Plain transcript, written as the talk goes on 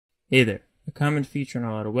Hey there. A common feature on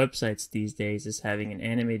a lot of websites these days is having an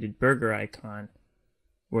animated burger icon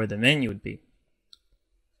where the menu would be.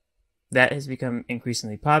 That has become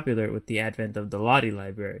increasingly popular with the advent of the Lottie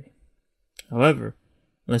library. However,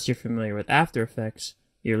 unless you're familiar with After Effects,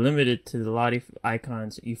 you're limited to the Lottie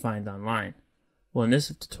icons you find online. Well, in this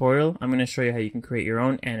tutorial, I'm going to show you how you can create your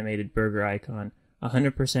own animated burger icon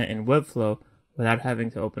 100% in Webflow without having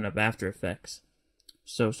to open up After Effects.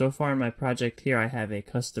 So far in my project here, I have a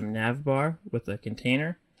custom nav bar with a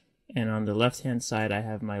container, and on the left-hand side, I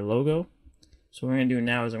have my logo. So what we're going to do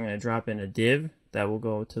now is I'm going to drop in a div that will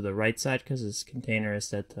go to the right side because this container is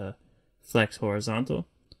set to flex horizontal.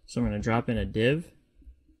 So I'm going to drop in a div,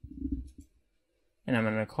 and I'm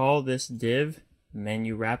going to call this div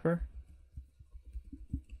menu wrapper.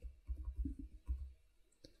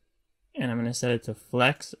 And I'm going to set it to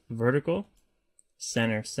flex vertical,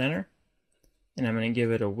 center, center. And I'm going to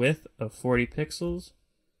give it a width of 40 pixels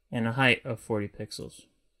and a height of 40 pixels.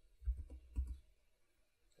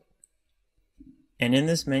 And in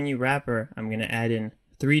this menu wrapper, I'm going to add in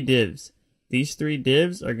 3 divs. These 3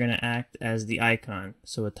 divs are going to act as the icon,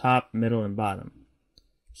 so a top, middle, and bottom.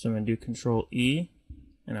 So I'm going to do Control E,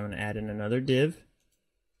 and I'm going to add in another div.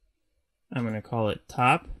 I'm going to call it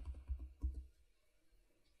top.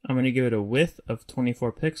 I'm going to give it a width of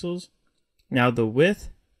 24 pixels. Now the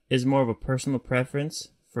width is more of a personal preference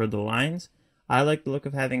for the lines. I like the look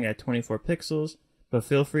of having it at 24 pixels, but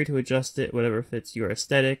feel free to adjust it whatever fits your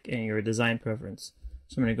aesthetic and your design preference.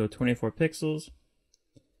 So I'm going to go 24 pixels,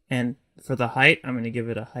 and for the height, I'm going to give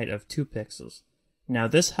it a height of 2 pixels. Now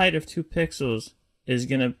this height of 2 pixels is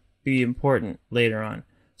going to be important later on.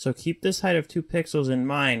 So keep this height of 2 pixels in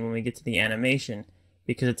mind when we get to the animation,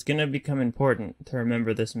 because it's going to become important to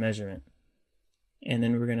remember this measurement. And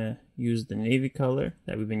then we're going to use the navy color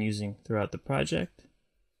that we've been using throughout the project.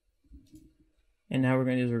 And now we're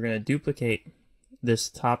going to duplicate this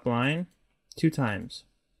top line 2 times.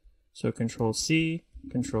 So Control C,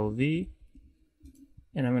 Control V,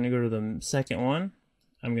 and I'm going to go to the second one.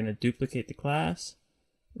 I'm going to duplicate the class,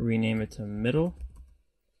 rename it to middle,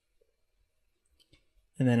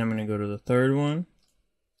 and then I'm going to go to the third one,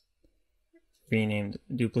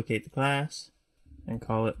 duplicate the class, and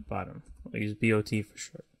call it bottom. I'll use BOT for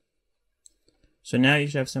short. So now you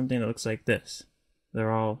should have something that looks like this.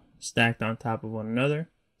 They're all stacked on top of one another.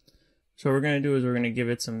 So what we're going to do is we're going to give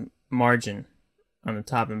it some margin on the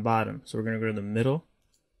top and bottom. So we're going to go to the middle,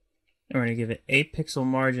 and we're going to give it 8 pixel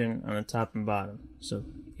margin on the top and bottom. So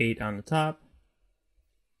 8 on the top,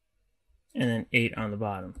 and then 8 on the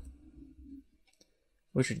bottom,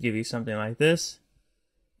 which would give you something like this.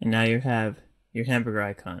 And now you have your hamburger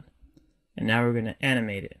icon. And now we're going to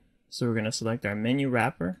animate it. So we're going to select our menu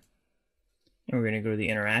wrapper, and we're going to go to the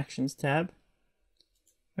interactions tab,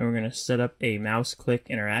 and we're going to set up a mouse click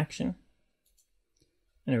interaction,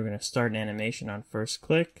 and we're going to start an animation on first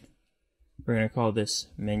click. We're going to call this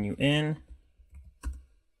menu in,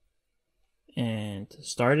 and to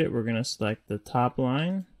start it, we're going to select the top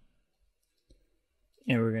line,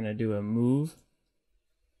 and we're going to do a move,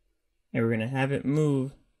 and we're going to have it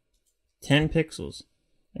move 10 pixels.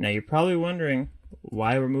 And now you're probably wondering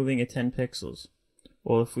why we're moving it 10 pixels.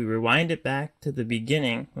 Well, if we rewind it back to the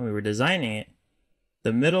beginning when we were designing it,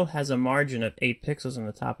 the middle has a margin of 8 pixels on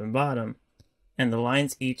the top and bottom, and the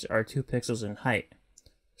lines each are 2 pixels in height.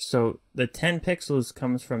 So the 10 pixels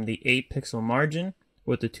comes from the 8 pixel margin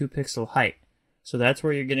with the 2 pixel height. So that's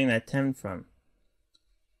where you're getting that 10 from.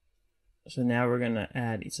 So now we're going to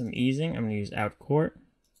add some easing. I'm going to use out court.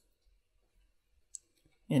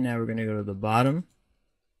 And now we're going to go to the bottom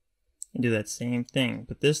and do that same thing,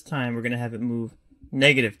 but this time we're going to have it move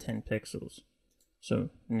negative 10 pixels. So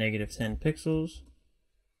negative 10 pixels,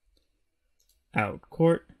 out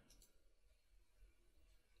court.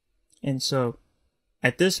 And so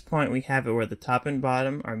at this point we have it where the top and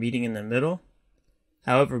bottom are meeting in the middle.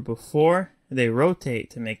 However, before they rotate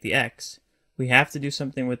to make the X, we have to do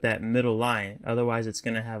something with that middle line, otherwise it's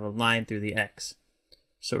going to have a line through the X.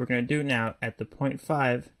 So what we're going to do now at the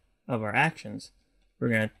 0.5 of our actions, we're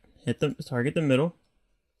going to target the middle.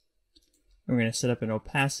 We're going to set up an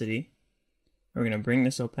opacity. We're going to bring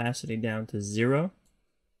this opacity down to 0.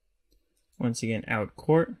 Once again, out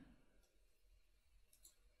court.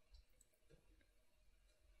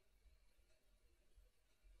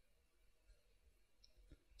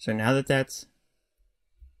 So now that that's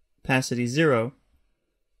opacity 0,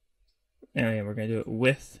 and we're going to do it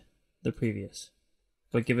with the previous,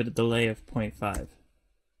 but give it a delay of 0.5.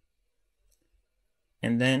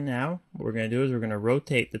 And then now, what we're going to do is we're going to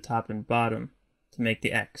rotate the top and bottom to make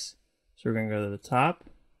the X. So we're going to go to the top,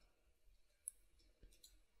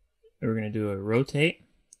 and we're going to do a rotate,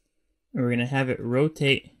 And we're going to have it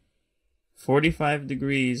rotate 45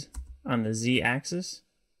 degrees on the Z axis.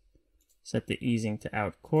 Set the easing to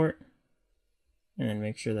out court. And then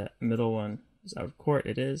make sure that middle one is out court.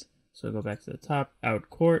 It is. So go back to the top, out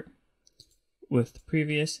court with the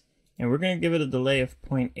previous. And we're going to give it a delay of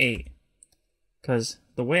 0.8. Because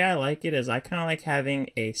the way I like it is I kind of like having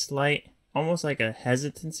a slight, almost like a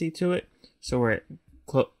hesitancy to it. So where it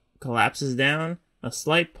collapses down, a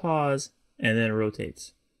slight pause, and then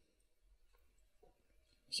rotates.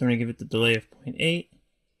 So I'm going to give it the delay of 0.8.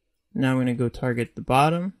 Now I'm going to go target the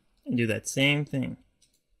bottom and do that same thing.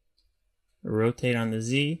 Rotate on the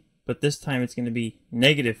Z, but this time it's going to be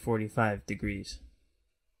negative 45 degrees.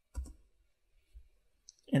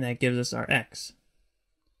 And that gives us our X.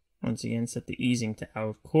 Once again, set the easing to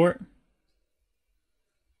out court.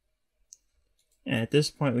 And at this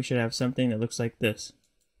point, we should have something that looks like this.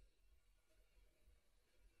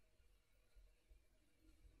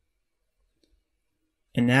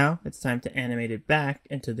 And now it's time to animate it back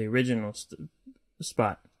into the original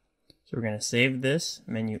spot. So we're going to save this,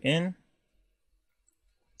 menu in.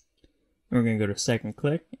 We're going to go to second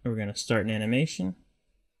click, and we're going to start an animation.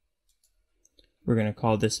 We're going to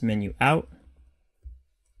call this menu out.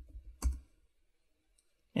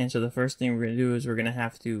 And so the first thing we're going to do is we're going to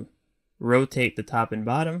have to rotate the top and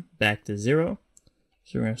bottom back to 0.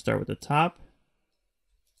 So we're going to start with the top.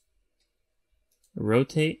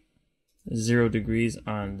 Rotate 0 degrees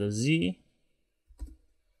on the Z.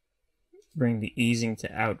 Bring the easing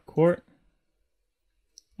to out court.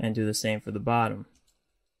 And do the same for the bottom.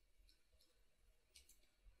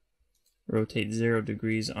 Rotate 0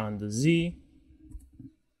 degrees on the Z.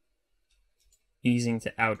 Easing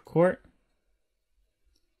to out court.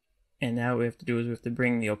 And now what we have to do is we have to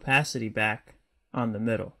bring the opacity back on the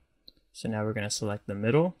middle. So now we're going to select the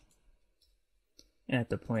middle. And at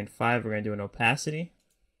the 0.5, we're going to do an opacity.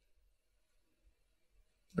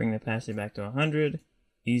 Bring the opacity back to 100.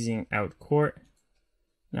 Easing out court.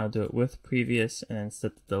 And I'll do it with previous and then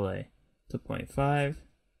set the delay to 0.5.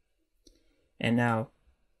 And now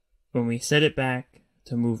when we set it back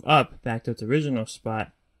to move up back to its original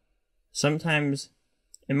spot, sometimes,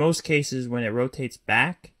 in most cases, when it rotates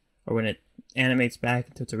back, or when it animates back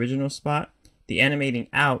into its original spot, the animating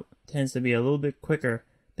out tends to be a little bit quicker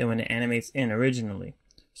than when it animates in originally.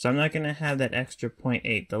 So I'm not going to have that extra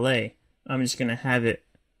 0.8 delay. I'm just going to have it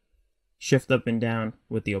shift up and down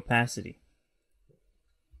with the opacity.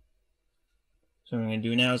 So what I'm going to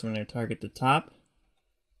do now is I'm going to target the top.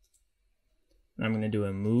 And I'm going to do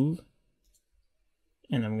a move.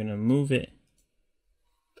 And I'm going to move it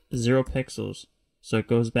 0 pixels so it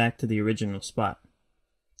goes back to the original spot.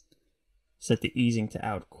 Set the easing to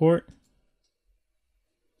out court.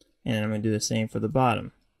 And I'm going to do the same for the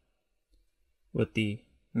bottom. With the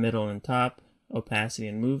middle and top opacity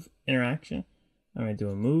and move interaction, I'm going to do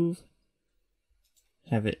a move.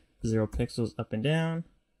 Have it 0 pixels up and down.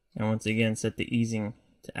 And once again, set the easing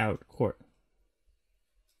to out court.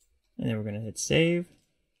 And then we're going to hit save.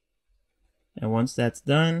 And once that's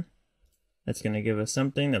done, that's going to give us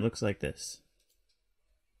something that looks like this.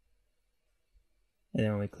 And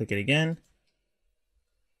then when we click it again,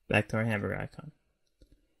 back to our hamburger icon.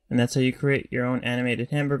 And that's how you create your own animated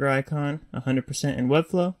hamburger icon 100% in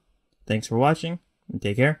Webflow. Thanks for watching, and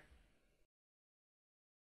take care.